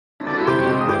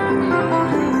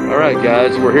Alright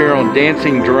guys, we're here on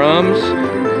Dancing Drums.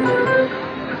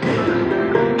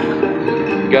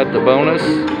 Got the bonus.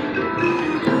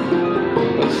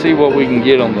 Let's see what we can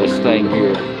get on this thing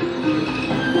here.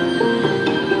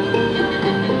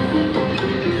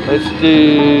 Let's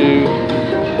do...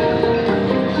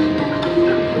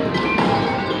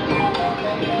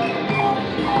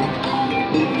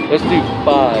 Let's do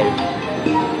 5.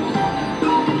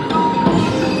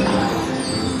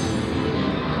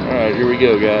 Alright, here we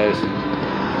go, guys.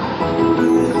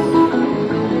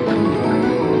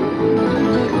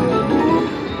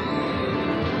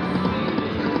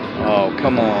 Oh,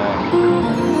 come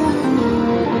on.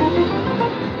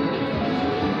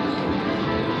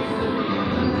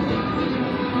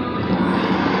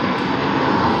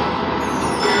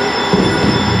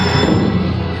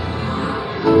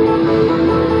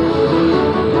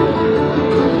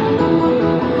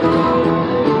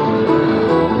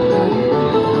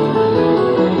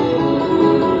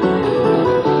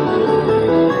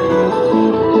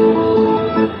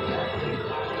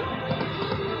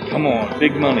 Come on,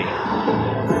 big money.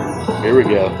 Here we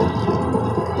go.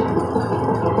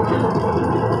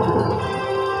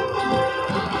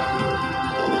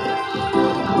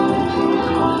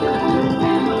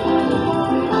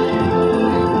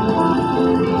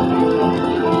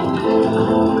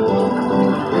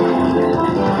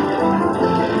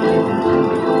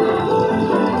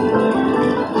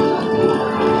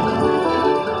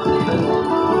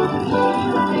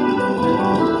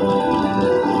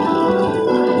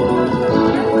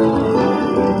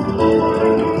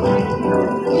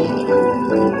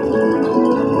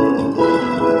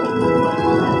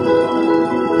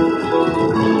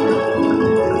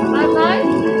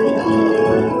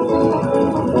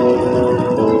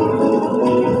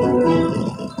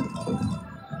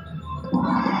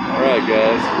 Alright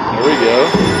guys, there we go.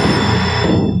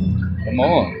 Come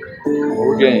on,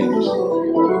 more games.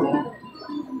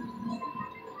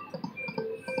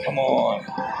 Come on.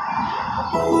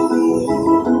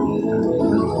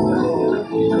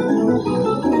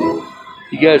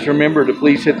 You guys remember to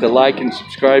please hit the like and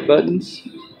subscribe buttons.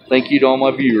 Thank you to all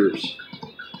my viewers.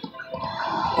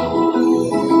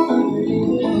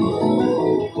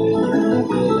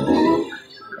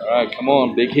 Alright, come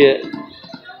on, big hit.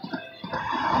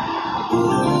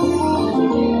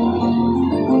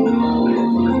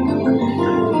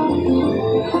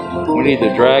 We need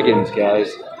the dragons,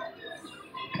 guys.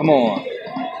 Come on.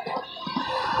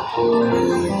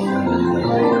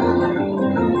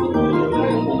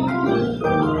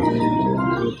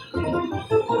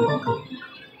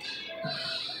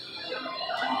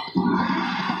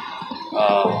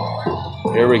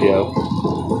 Here we go.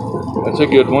 That's a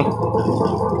good one.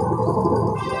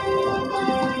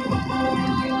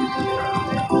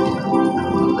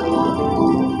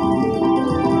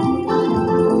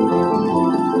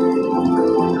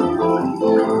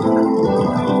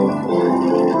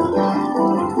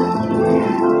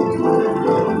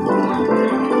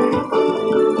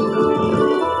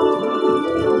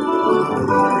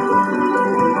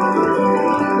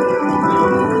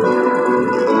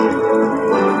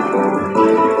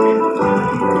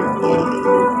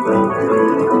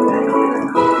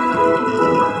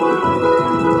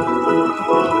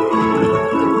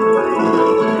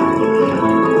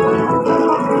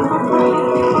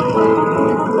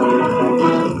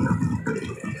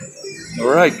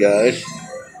 Alright guys,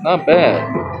 not bad.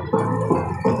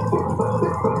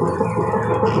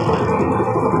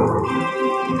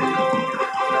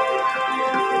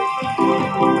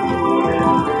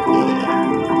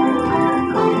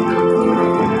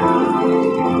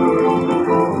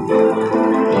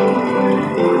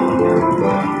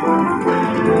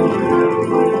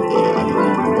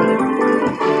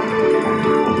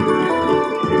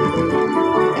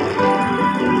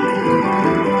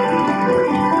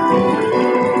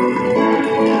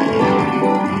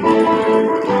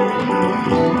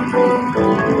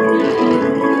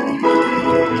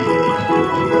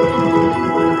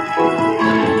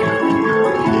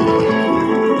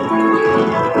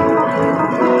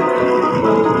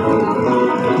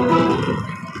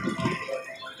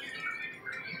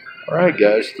 Alright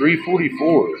guys,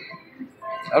 344.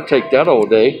 I'll take that all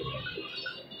day.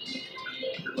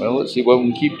 Well, let's see what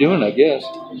we can keep doing, I guess.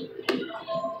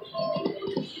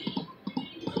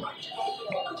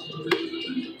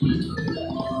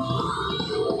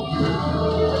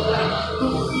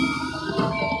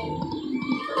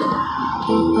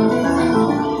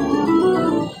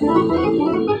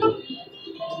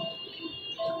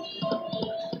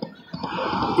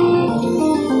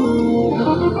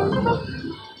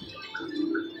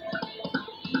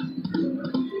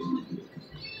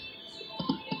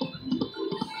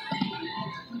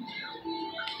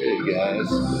 Okay, guys,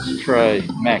 let's try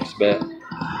max bet.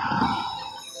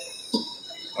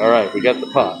 All right, we got the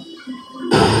pot.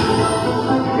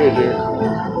 Good here.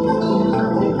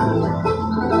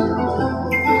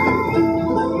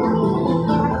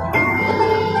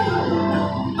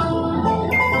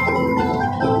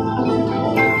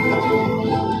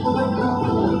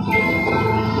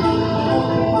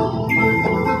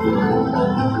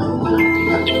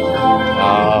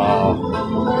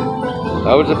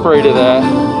 I was afraid of that.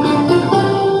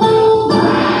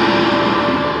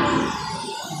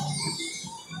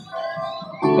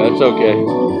 That's okay.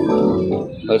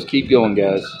 Let's keep going,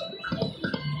 guys.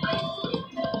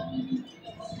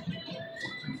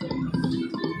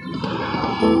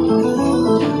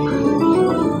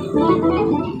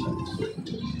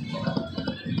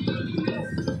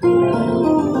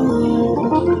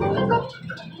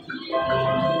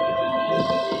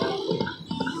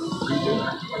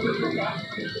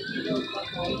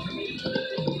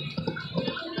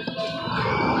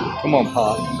 Come on,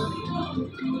 Pop.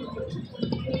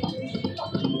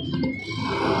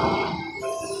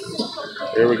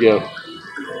 There we go.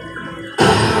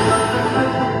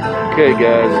 Okay,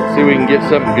 guys, let's see if we can get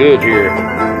something good here.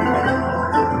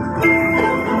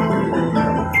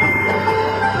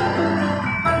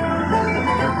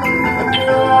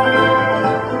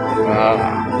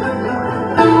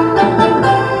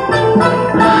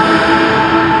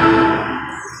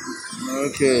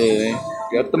 Okay,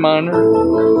 got the minor.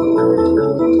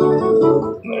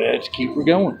 Let's keep her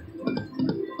going.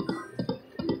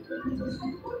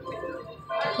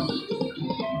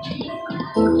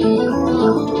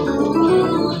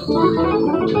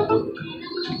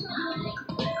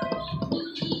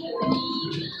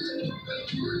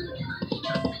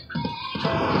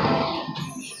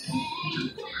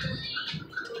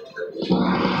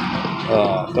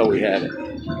 I thought we had it.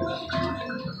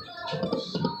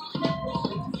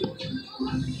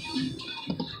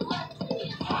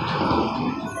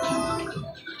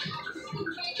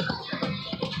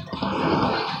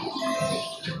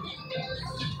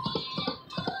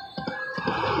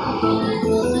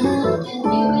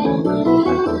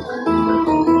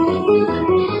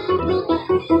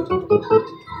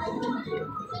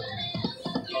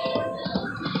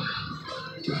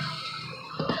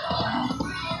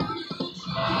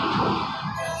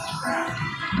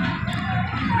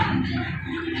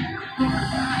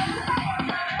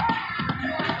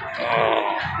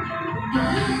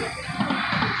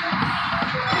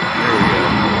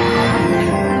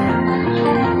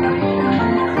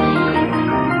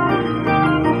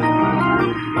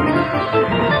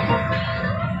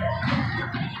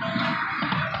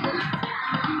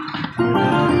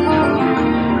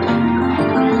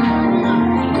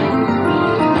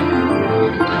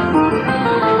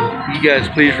 You guys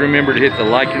please remember to hit the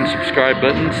like and subscribe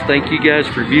buttons. Thank you guys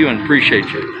for viewing. Appreciate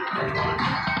you.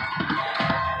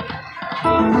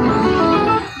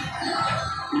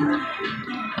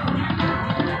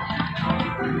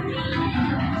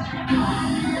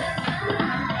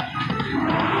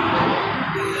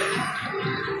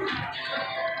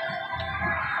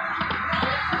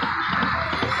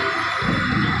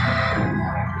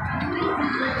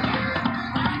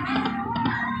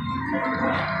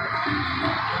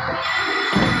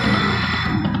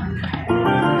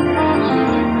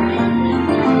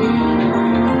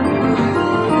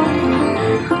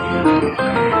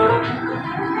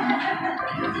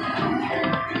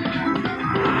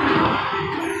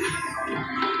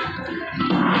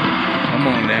 Come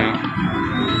on now.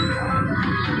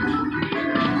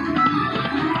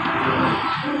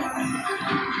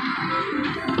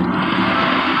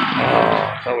 Oh,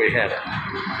 I thought we had it.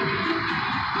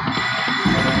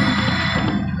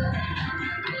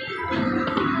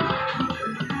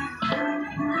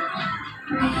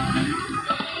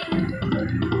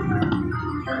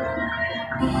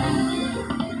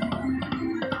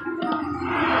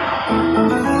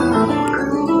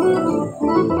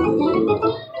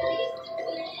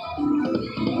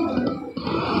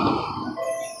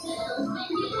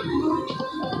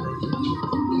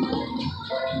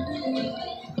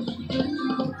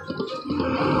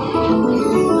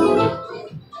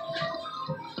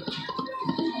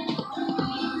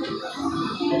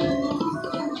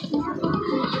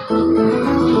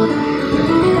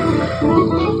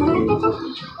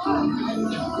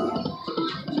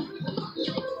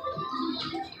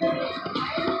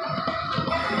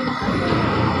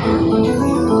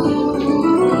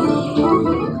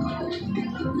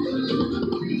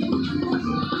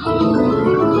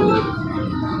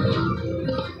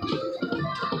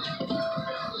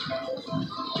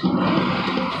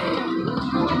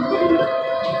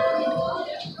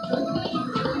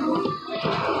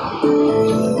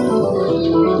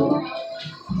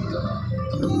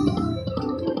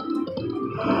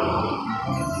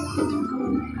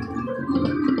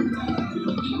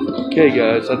 Okay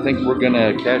guys, I think we're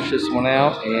gonna cash this one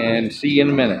out and see you in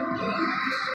a minute.